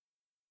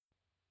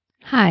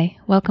Hi,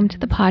 welcome to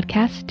the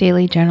podcast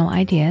Daily Journal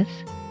Ideas.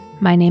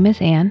 My name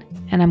is Anne,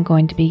 and I'm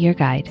going to be your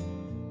guide.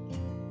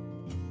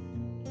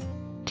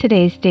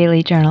 Today's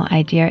daily journal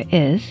idea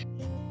is,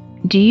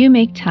 do you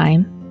make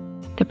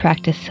time to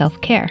practice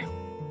self-care?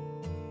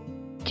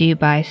 Do you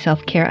buy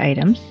self-care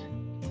items?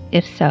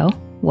 If so,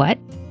 what?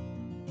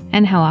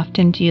 And how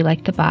often do you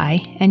like to buy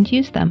and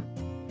use them?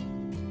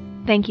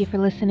 Thank you for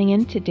listening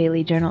in to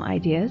Daily Journal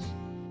Ideas.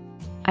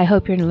 I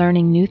hope you're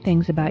learning new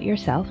things about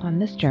yourself on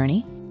this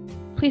journey.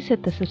 Please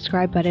hit the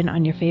subscribe button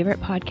on your favorite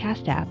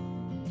podcast app.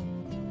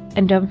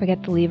 And don't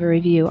forget to leave a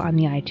review on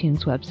the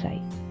iTunes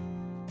website.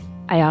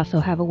 I also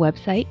have a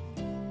website,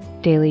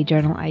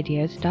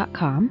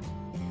 dailyjournalideas.com,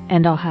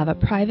 and I'll have a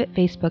private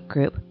Facebook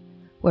group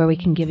where we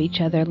can give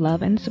each other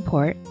love and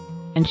support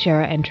and share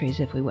our entries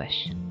if we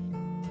wish.